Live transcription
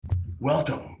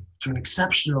Welcome to an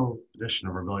exceptional edition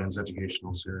of Rebellion's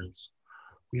educational series.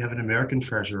 We have an American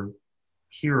treasure,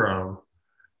 hero,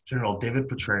 General David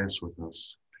Petraeus with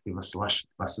us to give us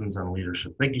lessons on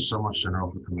leadership. Thank you so much,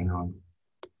 General, for coming on.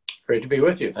 Great to be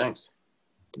with you. Thanks.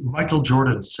 Michael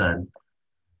Jordan said,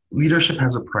 leadership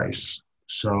has a price.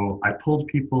 So I pulled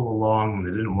people along when they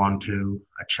didn't want to.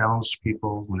 I challenged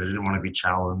people when they didn't want to be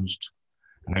challenged.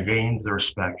 And I gained the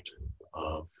respect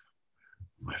of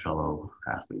my fellow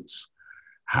athletes.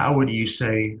 How would you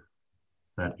say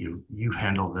that you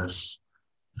handle this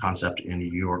concept in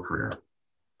your career?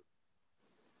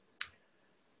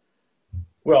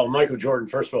 Well, Michael Jordan,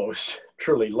 first of all, was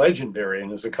truly legendary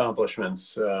in his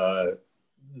accomplishments. The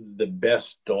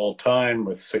best all time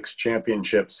with 6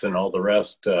 championships and all the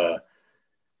rest.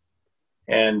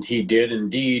 And he did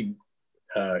indeed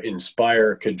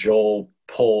inspire, cajole,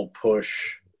 pull,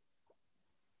 push,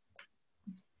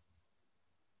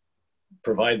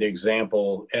 provide the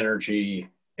example, energy,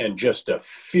 and just a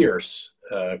fierce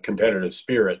competitive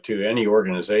spirit to any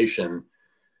organization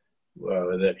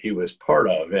that he was part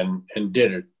of, and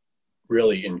did it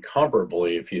really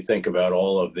incomparably if you think about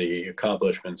all of the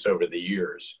accomplishments over the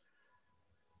years.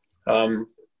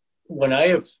 When I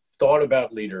have thought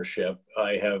about leadership,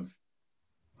 I have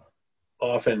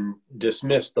often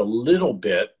dismissed a little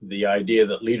bit the idea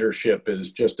that leadership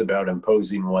is just about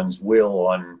imposing one's will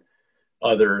on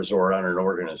others or on an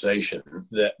organization.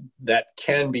 That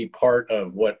can be part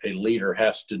of what a leader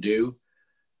has to do,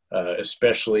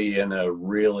 especially in a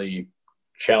really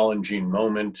challenging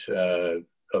moment of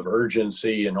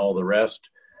urgency and all the rest.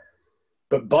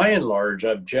 But by and large,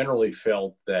 I've generally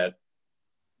felt that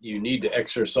you need to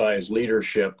exercise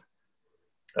leadership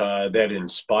that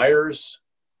inspires,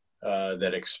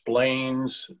 that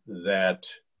explains, that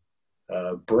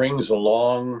brings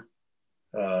along,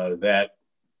 that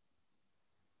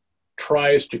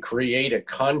tries to create a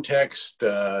context,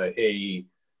 a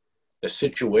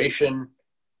situation,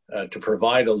 to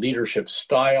provide a leadership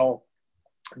style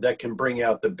that can bring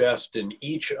out the best in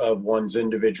each of one's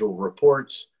individual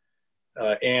reports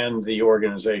and the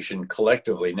organization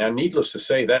collectively. Now, needless to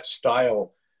say, that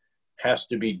style has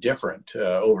to be different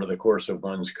over the course of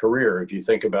one's career. If you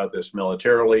think about this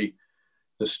militarily,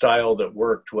 the style that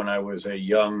worked when I was a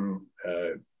young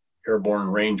airborne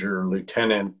ranger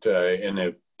lieutenant in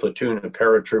a platoon of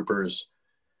paratroopers,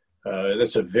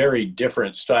 that's a very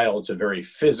different style. It's a very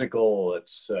physical,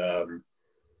 it's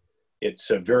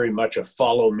a very much a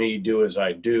follow me, do as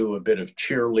I do, a bit of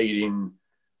cheerleading.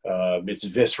 It's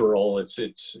visceral.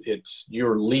 It's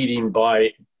you're leading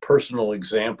by personal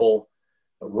example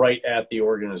right at the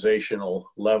organizational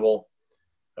level.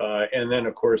 And then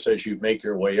of course, as you make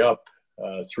your way up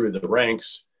through the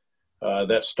ranks,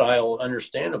 that style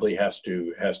understandably has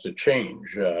to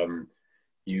change.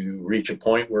 You reach a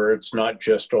point where it's not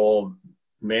just all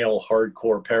male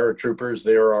hardcore paratroopers.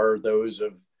 There are those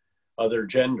of other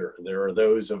gender. There are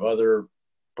those of other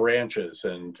branches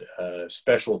and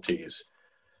specialties.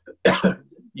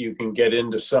 You can get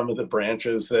into some of the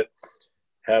branches that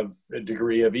have a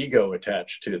degree of ego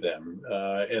attached to them.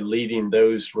 And leading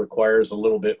those requires a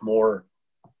little bit more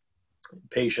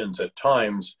patience at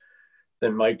times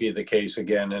than might be the case,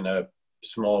 again, in a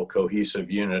small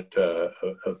cohesive unit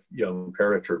of young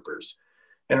paratroopers.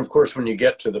 And of course, when you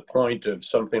get to the point of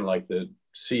something like the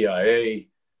CIA,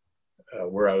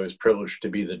 where I was privileged to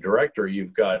be the director,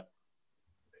 you've got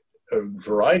a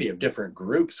variety of different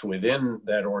groups within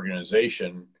that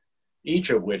organization,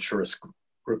 each of which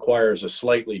requires a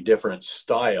slightly different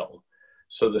style.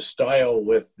 So the style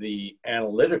with the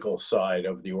analytical side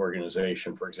of the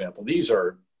organization, for example, these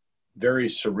are very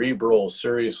cerebral,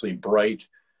 seriously bright,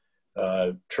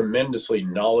 tremendously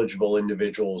knowledgeable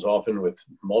individuals, often with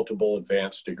multiple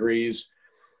advanced degrees.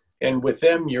 And with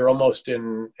them, you're almost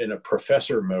in a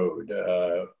professor mode,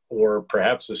 or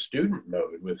perhaps a student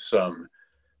mode with some.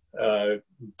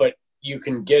 But you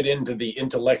can get into the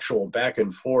intellectual back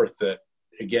and forth that,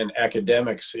 again,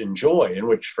 academics enjoy, and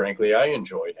which, frankly, I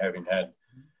enjoyed, having had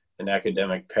an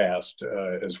academic past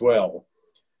as well.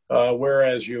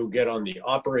 Whereas you get on the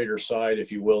operator side, if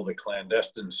you will, the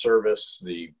clandestine service,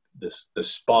 the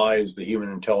spies, the human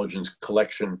intelligence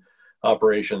collection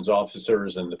operations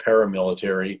officers, and the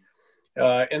paramilitary.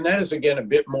 And that is, again, a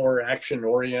bit more action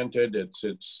oriented.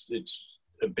 It's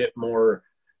a bit more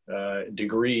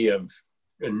degree of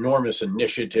enormous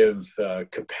initiative,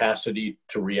 capacity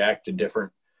to react to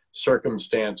different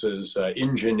circumstances,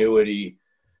 ingenuity,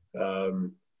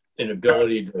 an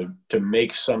ability to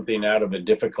make something out of a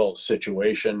difficult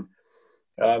situation.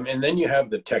 And then you have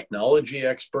the technology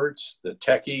experts, the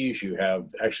techies, you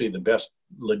have actually the best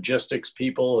logistics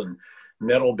people and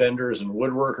metal benders and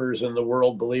woodworkers in the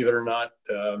world, believe it or not.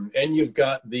 And you've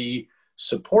got the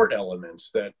support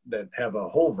elements that have a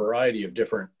whole variety of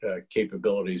different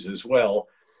capabilities as well,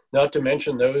 not to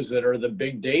mention those that are the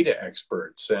big data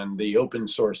experts and the open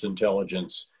source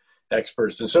intelligence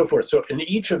experts and so forth. So, and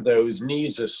each of those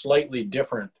needs a slightly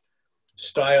different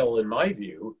style, in my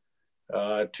view,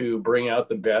 to bring out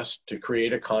the best, to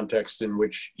create a context in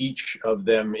which each of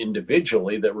them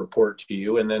individually that report to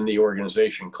you and then the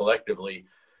organization collectively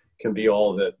can be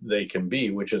all that they can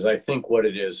be, which is, I think, what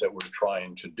it is that we're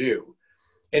trying to do.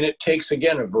 And it takes,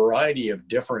 again, a variety of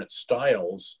different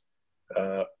styles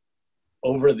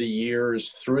over the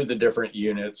years through the different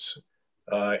units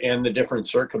and the different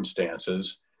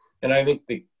circumstances. And I think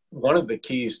one of the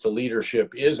keys to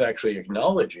leadership is actually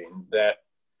acknowledging that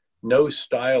no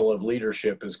style of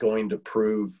leadership is going to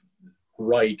prove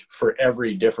right for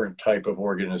every different type of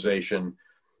organization,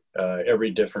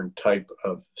 every different type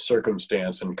of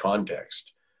circumstance and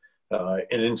context.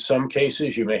 And in some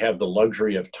cases, you may have the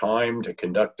luxury of time to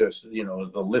conduct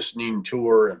the listening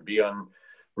tour and be on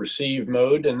receive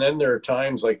mode. And then there are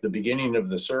times like the beginning of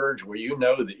the surge where you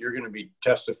know that you're going to be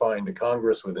testifying to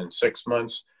Congress within 6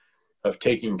 months of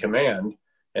taking command,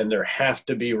 and there have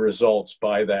to be results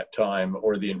by that time,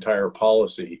 or the entire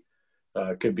policy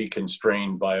could be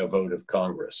constrained by a vote of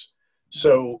Congress.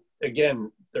 So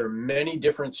again, there are many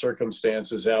different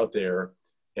circumstances out there,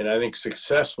 and I think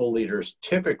successful leaders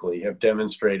typically have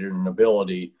demonstrated an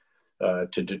ability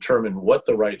to determine what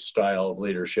the right style of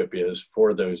leadership is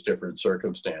for those different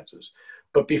circumstances.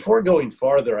 But before going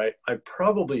farther, I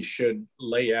probably should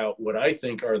lay out what I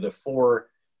think are the 4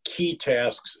 key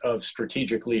tasks of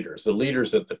strategic leaders, the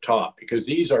leaders at the top, because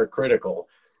these are critical.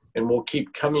 And we'll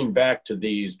keep coming back to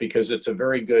these because it's a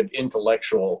very good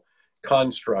intellectual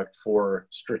construct for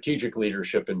strategic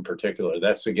leadership in particular.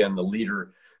 That's, again, the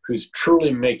leader who's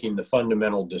truly making the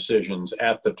fundamental decisions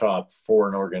at the top for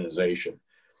an organization.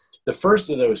 The first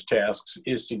of those tasks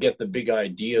is to get the big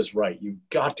ideas right. You've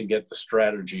got to get the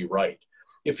strategy right.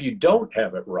 If you don't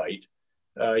have it right,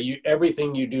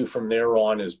 everything you do from there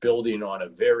on is building on a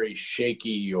very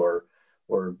shaky or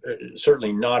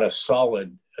certainly not a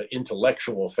solid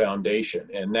intellectual foundation,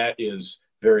 and that is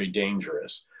very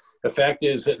dangerous. The fact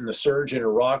is that in the surge in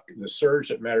Iraq, the surge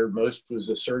that mattered most was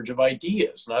the surge of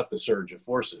ideas, not the surge of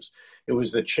forces. It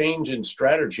was the change in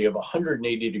strategy of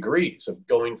 180 degrees of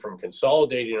going from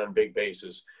consolidating on big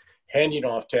bases, handing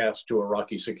off tasks to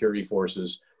Iraqi security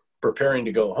forces, preparing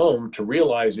to go home, to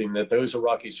realizing that those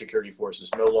Iraqi security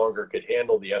forces no longer could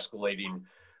handle the escalating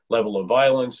level of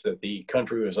violence, that the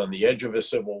country was on the edge of a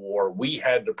civil war. We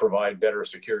had to provide better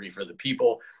security for the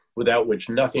people, without which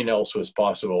nothing else was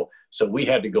possible. So we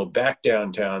had to go back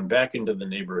downtown, back into the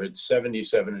neighborhood,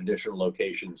 77 additional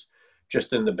locations,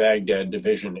 just in the Baghdad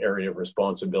division area of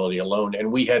responsibility alone. And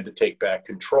we had to take back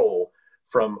control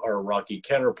from our Iraqi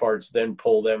counterparts, then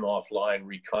pull them offline,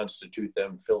 reconstitute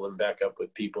them, fill them back up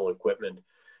with people, equipment,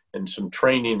 and some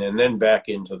training, and then back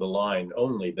into the line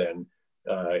only then.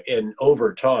 And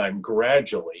over time,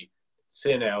 gradually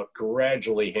thin out,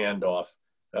 gradually hand off,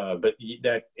 but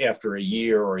that after a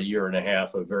year or a year and a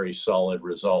half of very solid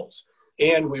results.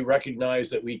 And we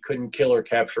recognized that we couldn't kill or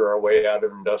capture our way out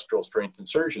of industrial strength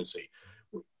insurgency.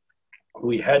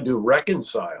 We had to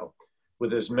reconcile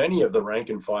with as many of the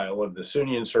rank and file of the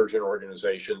Sunni insurgent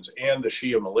organizations and the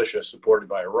Shia militia supported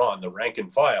by Iran, the rank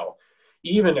and file,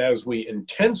 even as we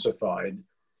intensified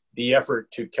the effort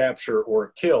to capture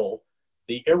or kill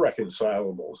the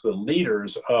irreconcilables, the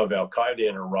leaders of al-Qaeda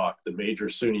in Iraq, the major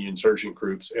Sunni insurgent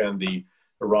groups, and the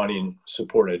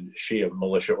Iranian-supported Shia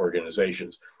militia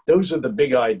organizations. Those are the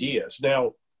big ideas.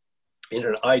 Now, in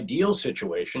an ideal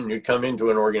situation, you'd come into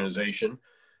an organization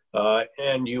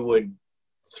and you would,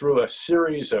 through a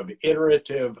series of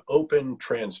iterative, open,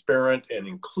 transparent, and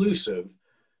inclusive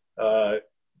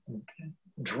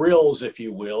drills, if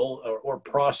you will, or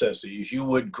processes, you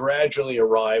would gradually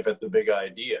arrive at the big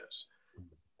ideas.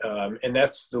 And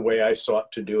that's the way I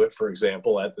sought to do it, for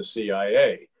example, at the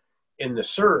CIA. In the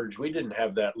surge, we didn't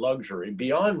have that luxury,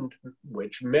 beyond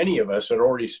which many of us had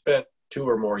already spent 2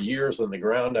 or more years on the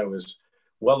ground. I was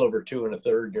well over 2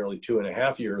 1/3, nearly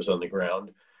 2.5 years on the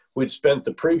ground. We'd spent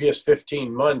the previous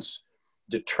 15 months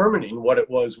determining what it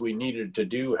was we needed to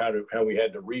do, how we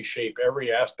had to reshape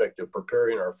every aspect of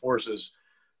preparing our forces,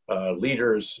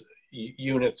 leaders,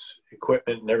 units,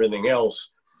 equipment, and everything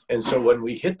else. And so when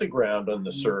we hit the ground on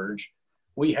the surge,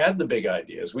 we had the big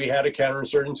ideas. We had a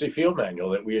counterinsurgency field manual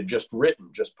that we had just written,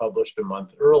 just published a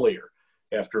month earlier,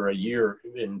 after a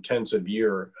intensive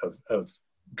year of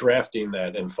drafting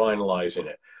that and finalizing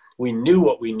it. We knew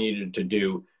what we needed to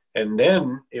do. And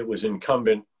then it was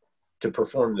incumbent to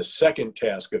perform the second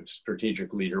task of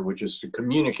strategic leader, which is to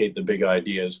communicate the big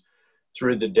ideas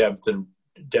through the depth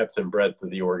and breadth of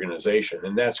the organization.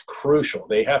 And that's crucial.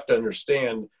 They have to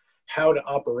understand how to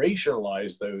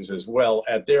operationalize those as well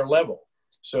at their level.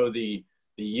 So the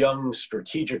young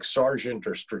strategic sergeant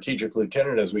or strategic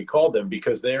lieutenant, as we call them,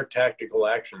 because their tactical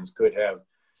actions could have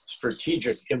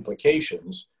strategic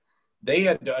implications, they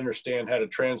had to understand how to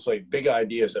translate big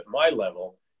ideas at my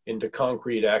level into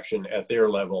concrete action at their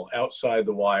level, outside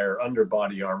the wire, under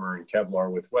body armor and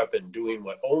Kevlar with weapon, doing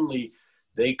what only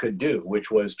they could do, which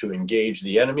was to engage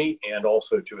the enemy and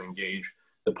also to engage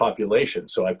the population.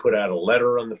 So I put out a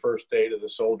letter on the first day to the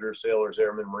soldiers, sailors,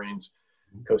 airmen, Marines,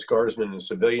 Coast Guardsmen, and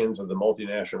civilians of the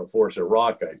multinational force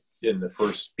Iraq. I, in the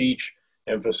first speech,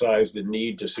 emphasized the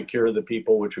need to secure the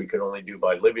people, which we could only do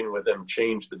by living with them,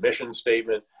 change the mission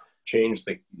statement, changed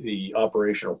the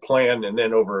operational plan, and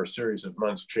then over a series of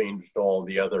months changed all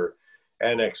the other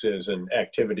annexes and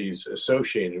activities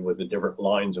associated with the different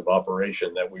lines of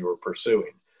operation that we were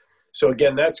pursuing. So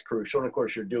again, that's crucial. And of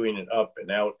course, you're doing it up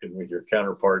and out and with your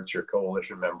counterparts, your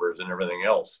coalition members, and everything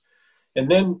else. And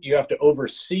then you have to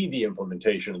oversee the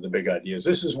implementation of the big ideas.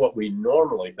 This is what we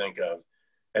normally think of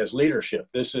as leadership.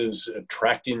 This is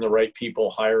attracting the right people,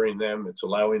 hiring them. It's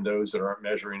allowing those that aren't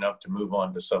measuring up to move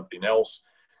on to something else.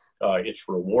 It's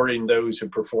rewarding those who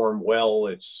perform well.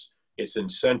 It's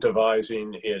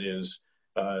incentivizing. It is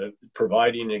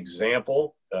providing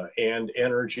example and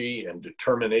energy and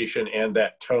determination, and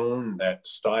that tone, that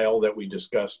style that we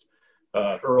discussed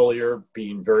earlier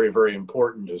being very, very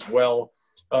important as well.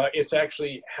 It's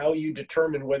actually how you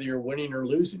determine whether you're winning or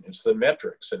losing. It's the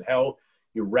metrics and how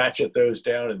you ratchet those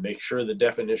down and make sure the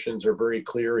definitions are very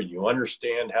clear and you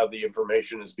understand how the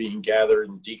information is being gathered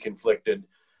and deconflicted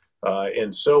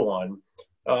and so on.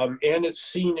 And it's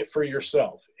seeing it for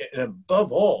yourself. And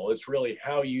above all, it's really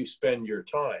how you spend your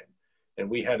time. And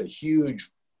we had a huge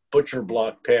butcher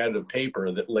block pad of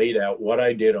paper that laid out what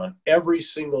I did on every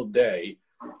single day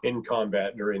in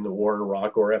combat during the war in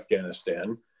Iraq or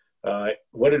Afghanistan.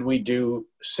 What did we do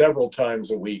several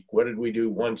times a week? What did we do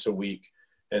once a week?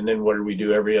 And then what did we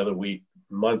do every other week?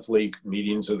 Monthly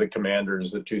meetings of the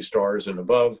commanders, the 2 stars and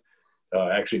above.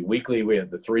 Actually, weekly, we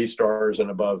had the 3 stars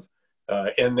and above.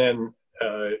 And then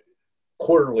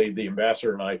quarterly, the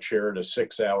ambassador and I chaired a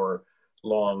 6-hour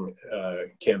long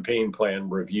campaign plan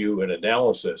review and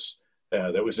analysis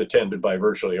that was attended by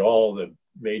virtually all the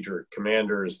major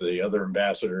commanders, the other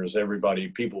ambassadors, everybody.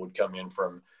 People would come in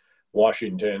from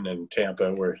Washington and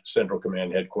Tampa, where Central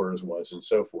Command headquarters was, and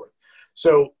so forth.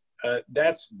 So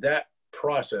that's that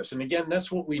process. And again,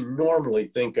 that's what we normally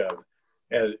think of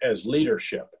as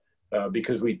leadership,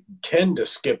 because we tend to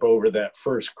skip over that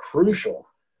first crucial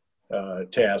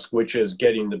task, which is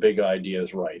getting the big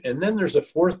ideas right. And then there's a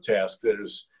fourth task that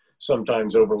is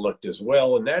sometimes overlooked as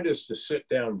well, and that is to sit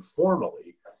down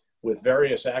formally with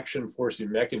various action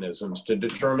forcing mechanisms to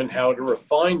determine how to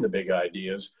refine the big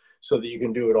ideas so that you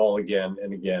can do it all again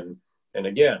and again and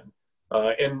again.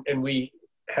 And we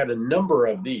had a number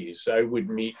of these. I would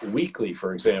meet weekly,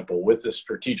 for example, with the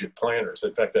strategic planners.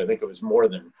 In fact, I think it was more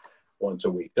than once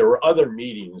a week. There were other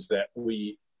meetings that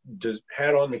we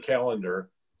had on the calendar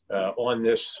on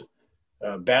this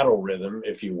battle rhythm,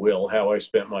 if you will, how I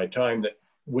spent my time, that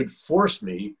would force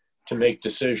me to make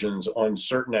decisions on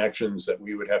certain actions that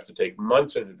we would have to take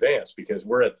months in advance, because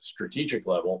we're at the strategic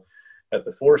level. At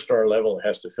the 4-star level, it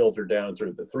has to filter down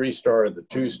through the 3-star, the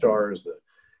 2 stars, the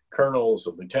colonels,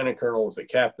 the lieutenant colonels, the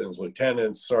captains,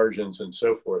 lieutenants, sergeants, and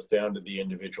so forth, down to the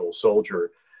individual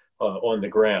soldier on the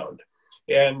ground.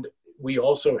 And we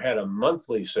also had a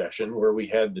monthly session where we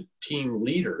had the team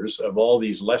leaders of all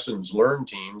these lessons learned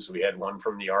teams. We had one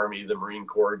from the Army, the Marine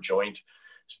Corps, Joint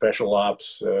Special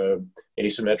Ops,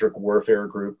 Asymmetric Warfare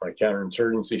Group, my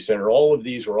Counterinsurgency Center. All of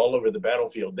these were all over the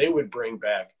battlefield. They would bring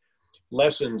back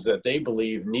lessons that they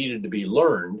believe needed to be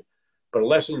learned, but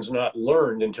lessons not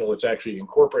learned until it's actually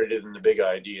incorporated in the big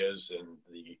ideas and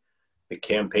the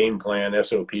campaign plan,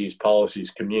 SOPs,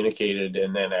 policies communicated,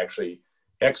 and then actually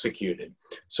executed.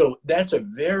 So that's a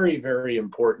very, very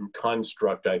important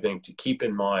construct, I think, to keep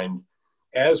in mind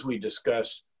as we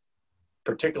discuss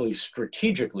particularly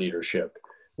strategic leadership,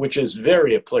 which is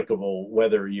very applicable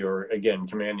whether you're, again,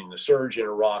 commanding the surge in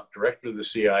Iraq, director of the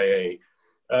CIA,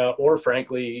 or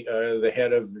frankly, the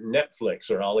head of Netflix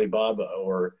or Alibaba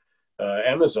or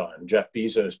Amazon, Jeff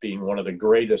Bezos being one of the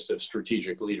greatest of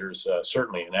strategic leaders,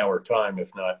 certainly in our time,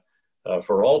 if not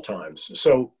for all times.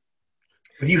 So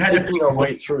if you had thinking our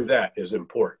way through that is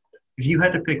important. If you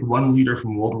had to pick one leader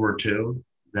from World War II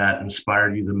that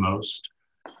inspired you the most,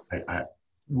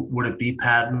 would it be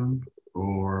Patton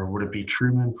or would it be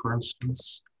Truman, for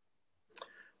instance?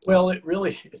 Well, it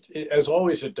really, as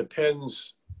always, it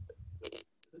depends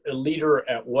a leader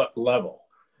at what level.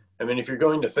 I mean, if you're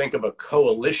going to think of a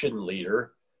coalition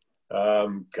leader,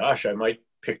 gosh, I might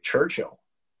pick Churchill.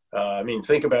 I mean,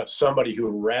 think about somebody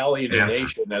who rallied a Answer.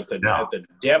 nation at Yeah. the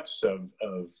depths of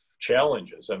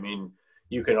challenges. I mean,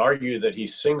 you can argue that he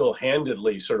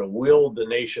single-handedly sort of willed the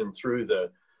nation through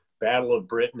the Battle of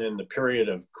Britain in the period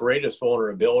of greatest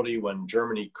vulnerability when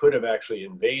Germany could have actually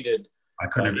invaded I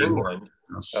couldn't agree more. England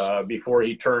Yes. before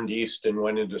he turned east and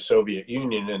went into Soviet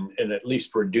Union and at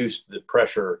least reduced the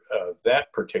pressure of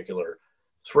that particular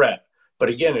threat. But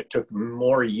again, it took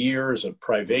more years of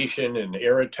privation and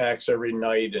air attacks every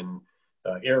night and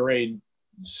air raid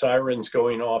sirens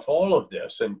going off, all of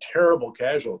this, and terrible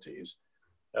casualties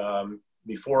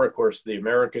before, of course, the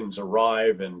Americans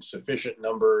arrive in sufficient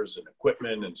numbers and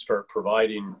equipment and start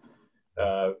providing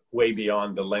way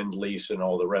beyond the Lend-Lease and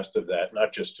all the rest of that,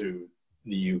 not just to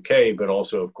the UK, but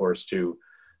also, of course, to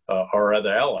our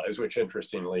other allies, which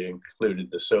interestingly included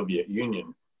the Soviet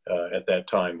Union at that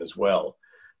time as well.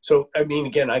 So, I mean,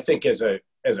 again, I think as a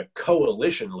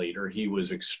coalition leader, he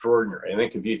was extraordinary. I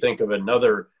think if you think of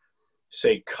another,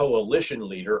 say, coalition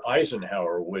leader,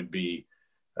 Eisenhower would be,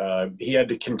 he had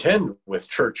to contend with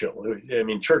Churchill. I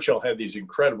mean, Churchill had these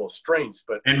incredible strengths,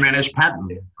 but And manage Patton.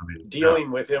 I mean,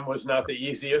 dealing with him was not the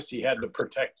easiest. He had to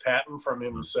protect Patton from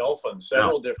himself on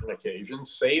several different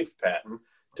occasions, save Patton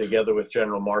together with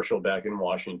General Marshall back in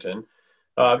Washington.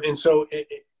 And so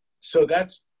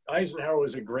that's, Eisenhower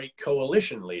was a great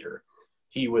coalition leader.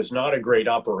 He was not a great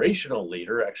operational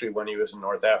leader. Actually, when he was in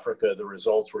North Africa, the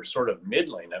results were sort of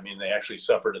middling. I mean, they actually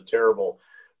suffered a terrible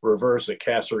reverse at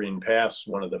Kasserine Pass,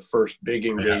 one of the first big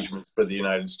engagements for the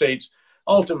United States,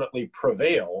 ultimately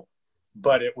prevail,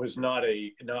 but it was not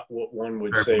what one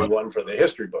would say one for the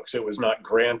history books. It was not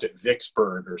Grant at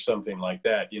Vicksburg or something like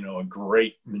that, you know, a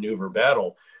great maneuver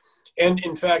battle. And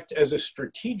in fact, as a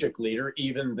strategic leader,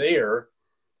 even there,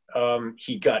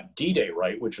 he got D-Day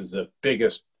right, which was the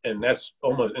biggest, and that's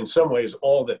almost in some ways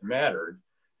all that mattered.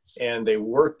 And they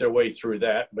worked their way through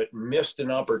that, but missed an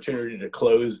opportunity to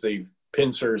close the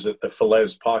pincers at the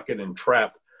Falaise pocket and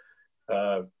trap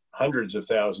hundreds of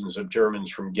thousands of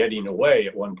Germans from getting away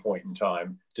at one point in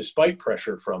time, despite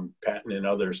pressure from Patton and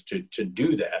others to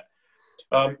do that.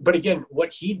 But again,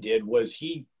 what he did was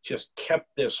he just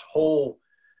kept this whole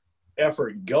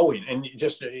effort going and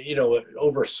just, you know,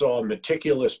 oversaw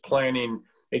meticulous planning,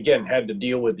 again, had to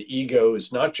deal with the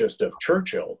egos, not just of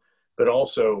Churchill, but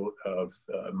also of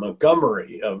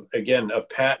Montgomery, of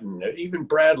Patton, even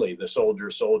Bradley, the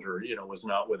soldier, you know, was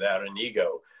not without an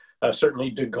ego.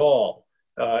 Certainly de Gaulle,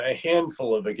 a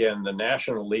handful of, again, the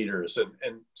national leaders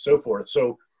and so forth.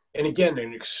 So, and again,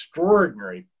 an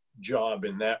extraordinary job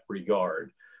in that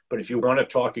regard. But if you want to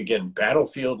talk, again,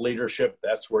 battlefield leadership,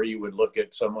 that's where you would look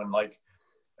at someone like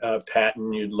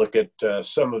Patton. You'd look at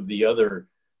some of the other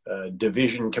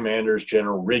division commanders,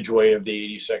 General Ridgway of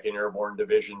the 82nd Airborne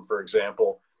Division, for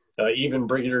example, even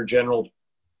Brigadier General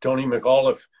Tony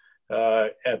McAuliffe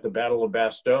at the Battle of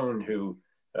Bastogne, who,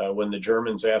 when the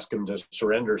Germans ask him to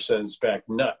surrender, sends back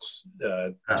nuts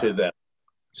to them.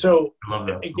 So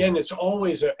again, it's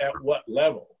always at what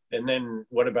level. And then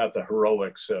what about the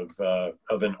heroics of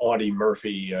an Audie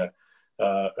Murphy,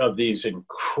 of these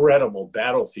incredible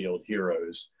battlefield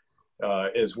heroes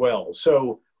as well.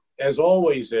 So as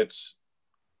always, it's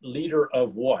leader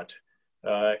of what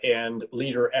and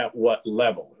leader at what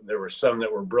level. There were some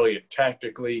that were brilliant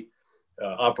tactically,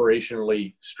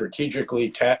 operationally,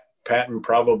 strategically. Patton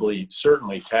probably,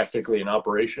 certainly tactically and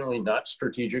operationally, not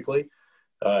strategically.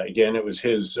 Again, it was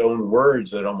his own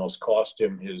words that almost cost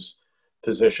him his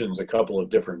positions a couple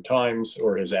of different times,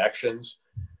 or his actions.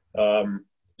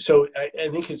 So I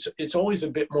think it's always a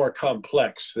bit more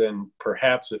complex than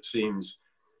perhaps it seems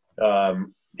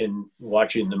in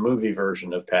watching the movie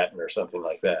version of Patton or something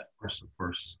like that. Of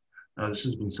course. This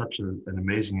has been such an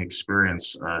amazing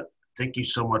experience. Thank you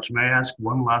so much. May I ask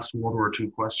one last World War II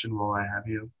question while I have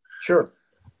you? Sure.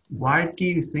 Why do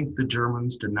you think the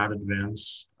Germans did not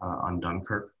advance on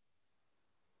Dunkirk?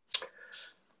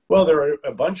 Well, there are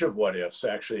a bunch of what ifs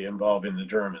actually involving the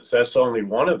Germans. That's only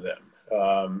one of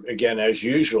them. Again, as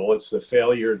usual, it's the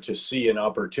failure to see an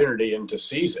opportunity and to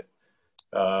seize it.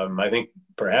 I think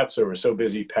perhaps they were so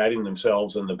busy patting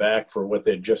themselves on the back for what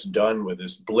they'd just done with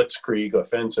this blitzkrieg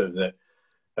offensive that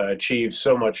achieved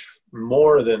so much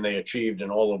more than they achieved in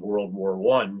all of World War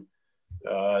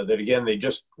I, that again, they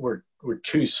just were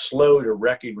too slow to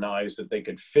recognize that they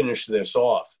could finish this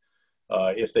off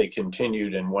if they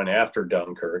continued and went after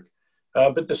Dunkirk.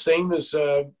 But the same as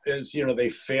you know, they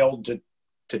failed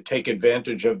to take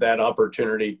advantage of that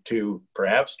opportunity to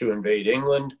perhaps to invade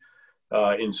England,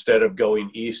 instead of going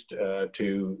east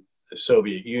to the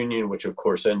Soviet Union, which of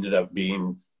course ended up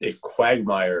being a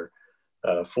quagmire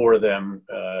for them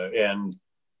and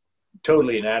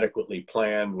totally inadequately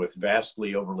planned with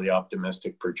vastly overly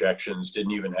optimistic projections,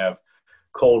 didn't even have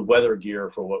cold weather gear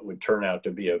for what would turn out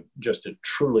to be just a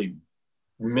truly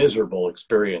miserable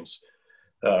experience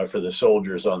for the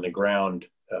soldiers on the ground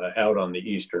out on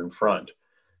the Eastern Front.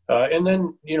 And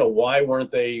then, why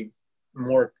weren't they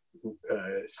more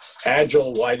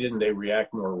agile? Why didn't they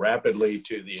react more rapidly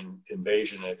to the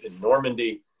invasion in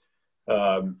Normandy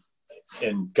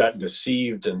and got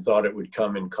deceived and thought it would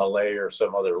come in Calais or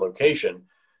some other location?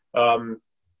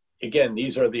 Again,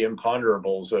 these are the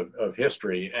imponderables of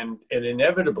history. And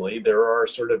inevitably, there are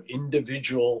sort of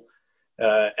individual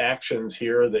actions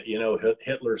here that,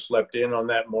 Hitler slept in on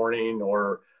that morning,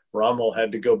 or Rommel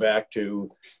had to go back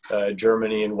to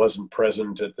Germany and wasn't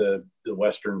present at the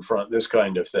Western Front, this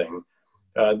kind of thing.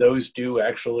 Those do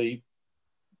actually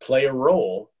play a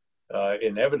role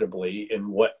inevitably in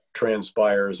what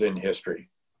transpires in history.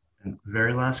 And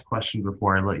very last question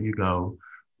before I let you go.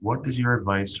 What is your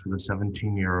advice for the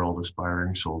 17-year-old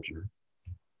aspiring soldier?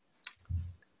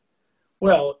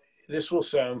 Well, this will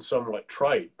sound somewhat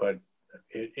trite, but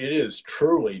it is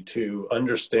truly to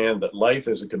understand that life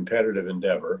is a competitive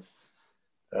endeavor,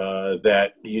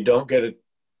 that you don't get a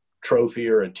trophy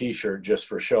or a t-shirt just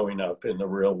for showing up in the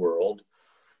real world,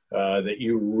 that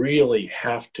you really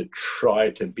have to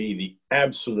try to be the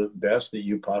absolute best that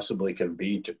you possibly can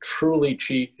be to truly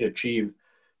achieve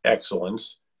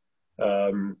excellence.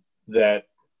 That,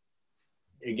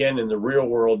 again, in the real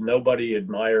world, nobody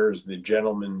admires the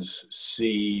gentleman's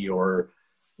C or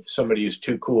somebody who's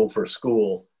too cool for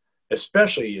school,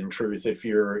 especially in truth, if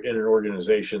you're in an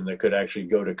organization that could actually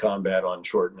go to combat on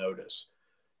short notice.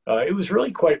 It was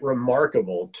really quite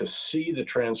remarkable to see the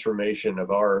transformation of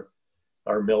our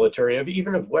military,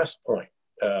 even of West Point,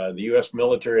 the U.S.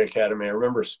 Military Academy. I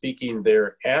remember speaking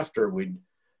there after we'd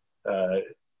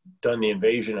done the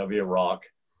invasion of Iraq.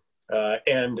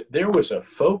 And there was a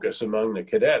focus among the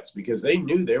cadets because they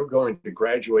knew they were going to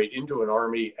graduate into an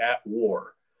army at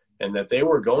war and that they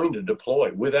were going to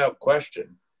deploy without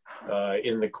question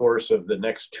in the course of the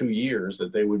next 2 years,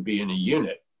 that they would be in a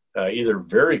unit, either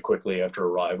very quickly after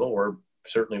arrival or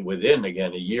certainly within,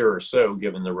 again, a year or so,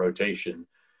 given the rotation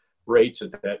rates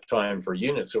at that time for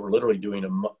units that were literally doing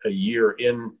a year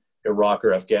in Iraq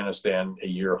or Afghanistan, a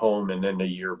year home, and then a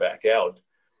year back out.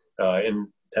 And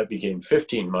that became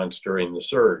 15 months during the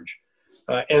surge.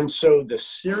 And so the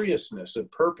seriousness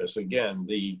of purpose, again,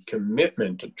 the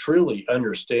commitment to truly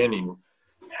understanding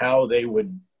how they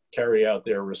would carry out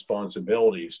their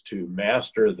responsibilities to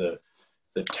master the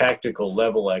tactical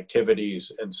level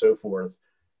activities and so forth,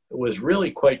 was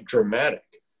really quite dramatic.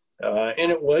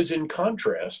 And it was in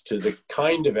contrast to the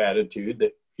kind of attitude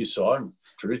that you saw in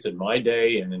truth in my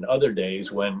day and in other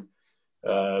days when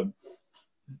the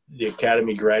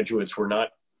academy graduates were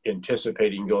not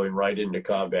anticipating going right into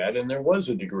combat, and there was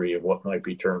a degree of what might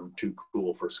be termed too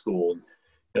cool for school.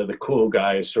 And, the cool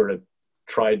guys sort of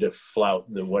tried to flout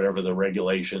whatever the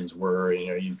regulations were.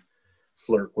 You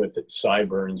flirt with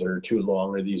sideburns that are too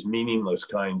long, or these meaningless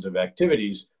kinds of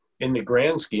activities. In the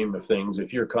grand scheme of things,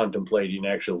 if you're contemplating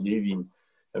actually leading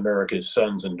America's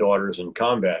sons and daughters in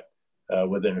combat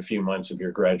within a few months of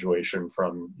your graduation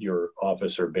from your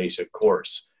officer basic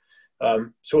course.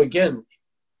 So again,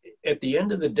 at the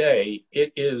end of the day,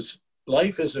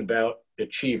 life is about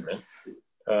achievement,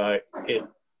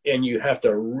 and you have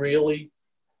to really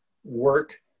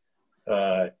work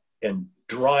and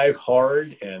drive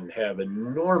hard and have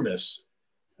enormous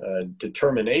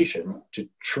determination to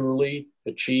truly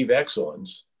achieve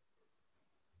excellence.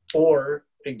 Or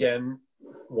again,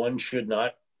 one should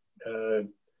not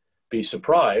be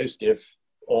surprised if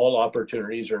all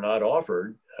opportunities are not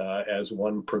offered as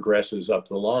one progresses up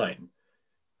the line.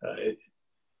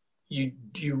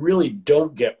 You really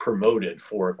don't get promoted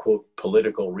for, quote,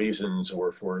 political reasons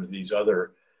or for these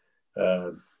other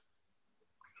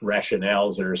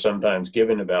rationales that are sometimes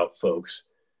given about folks.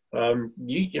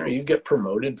 You get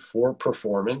promoted for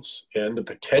performance and the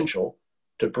potential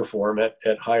to perform at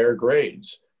higher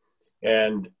grades.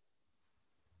 And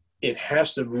it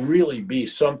has to really be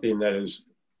something that is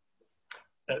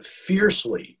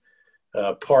fiercely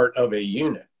part of a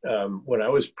unit. When I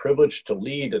was privileged to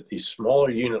lead at the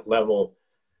smaller unit level,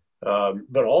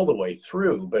 but all the way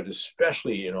through, but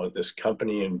especially, at this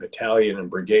company and battalion and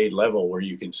brigade level where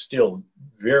you can still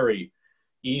very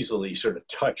easily sort of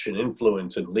touch and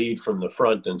influence and lead from the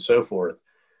front and so forth.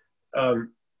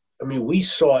 We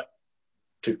sought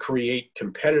to create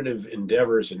competitive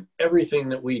endeavors in everything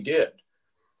that we did.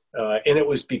 And it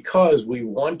was because we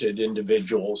wanted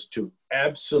individuals to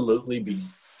absolutely be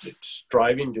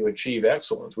striving to achieve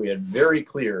excellence. We had very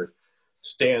clear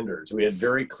standards. We had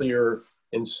very clear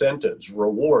incentives,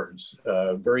 rewards,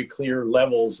 very clear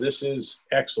levels. This is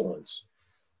excellence.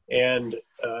 And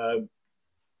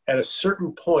at a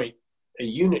certain point, a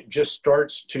unit just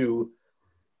starts to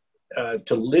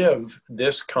live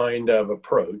this kind of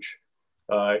approach.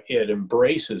 It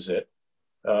embraces it,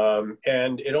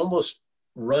 and it almost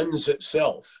runs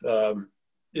itself.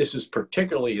 This is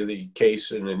particularly the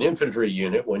case in an infantry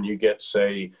unit when you get,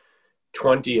 say,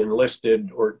 20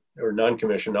 enlisted or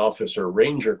non-commissioned officer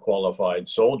ranger qualified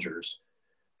soldiers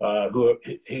who,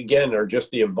 again, are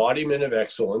just the embodiment of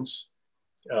excellence.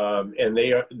 And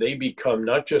they become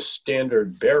not just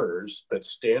standard bearers, but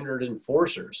standard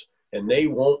enforcers. And they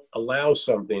won't allow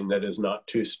something that is not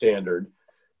too standard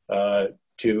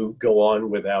to go on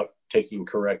without taking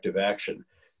corrective action.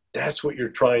 That's what you're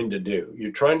trying to do.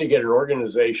 You're trying to get an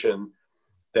organization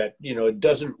that, it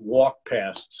doesn't walk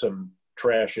past some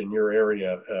trash in your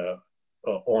area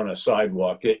on a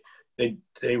sidewalk.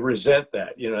 They resent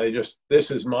that.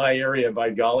 This is my area, by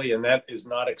golly, and that is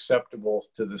not acceptable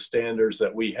to the standards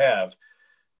that we have.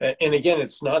 And again,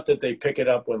 it's not that they pick it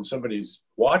up when somebody's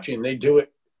watching. They do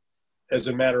it as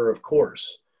a matter of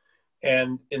course.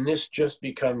 And this just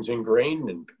becomes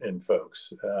ingrained in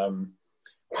folks.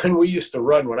 When we used to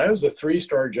run, when I was a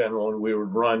 3-star general, and we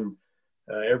would run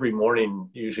every morning,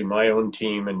 usually my own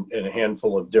team and a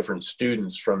handful of different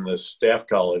students from the staff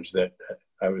college that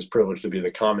I was privileged to be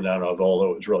the commandant of,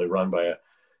 although it was really run by a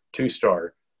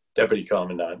 2-star deputy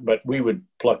commandant. But we would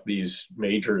pluck these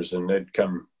majors and they'd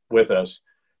come with us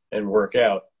and work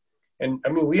out. And I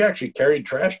mean, we actually carried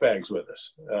trash bags with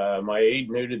us. My aide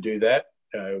knew to do that.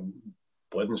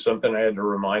 Wasn't something I had to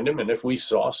remind him. And if we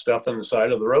saw stuff on the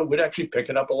side of the road, we'd actually pick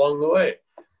it up along the way.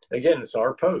 Again, it's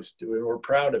our post. We're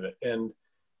proud of it. And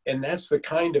that's the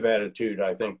kind of attitude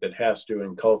I think that has to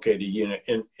inculcate a unit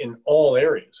in all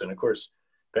areas. And of course,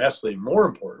 vastly more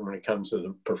important when it comes to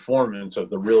the performance of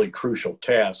the really crucial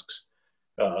tasks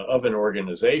of an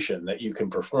organization, that you can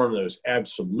perform those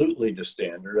absolutely to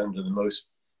standard under the most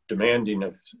demanding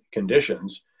of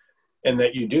conditions, and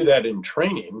that you do that in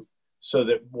training so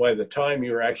that by the time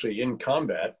you're actually in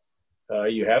combat,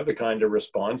 you have the kind of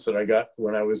response that I got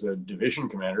when I was a division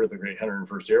commander of the Great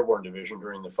 101st Airborne Division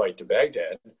during the fight to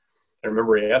Baghdad. I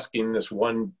remember asking this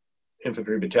one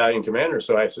infantry battalion commander,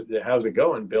 so I said, how's it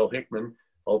going? Bill Hickman,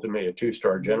 ultimately a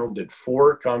 2-star general, did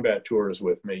 4 combat tours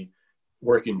with me,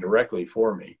 working directly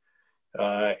for me.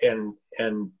 And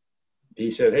he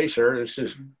said, hey, sir, this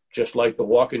is just like the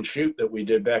walk and shoot that we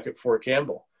did back at Fort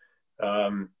Campbell.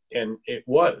 And it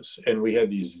was. And we had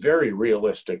these very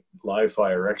realistic live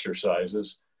fire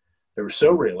exercises. They were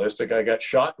so realistic, I got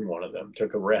shot in one of them,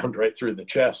 took a round right through the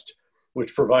chest,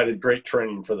 which provided great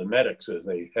training for the medics as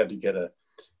they had to get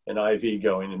an IV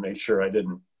going and make sure I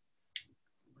didn't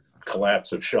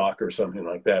collapse of shock or something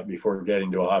like that before getting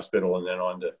to a hospital and then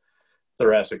on to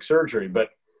thoracic surgery. But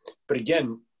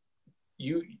again,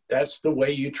 that's the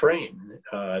way you train.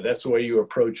 That's the way you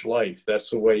approach life. That's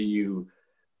the way you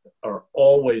are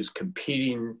always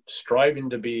competing,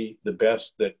 striving to be the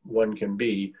best that one can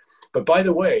be. But by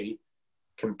the way,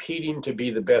 competing to be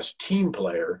the best team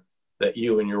player that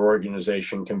you and your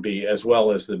organization can be, as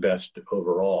well as the best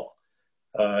overall.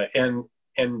 And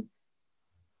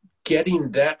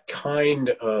getting that kind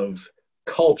of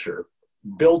culture,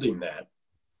 building that,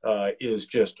 is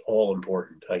just all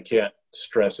important. I can't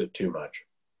stress it too much.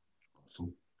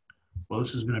 Awesome. Well,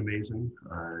 this has been amazing.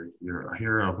 You're a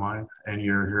hero of mine, and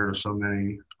you're a hero to so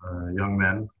many young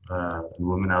men and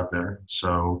women out there.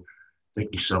 So thank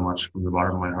you so much from the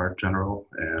bottom of my heart, General.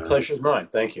 And pleasure's mine.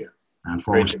 Thank you. And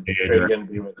great again to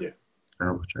be with you.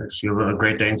 You have a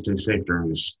great day and stay safe during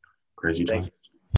this crazy time. Thank you.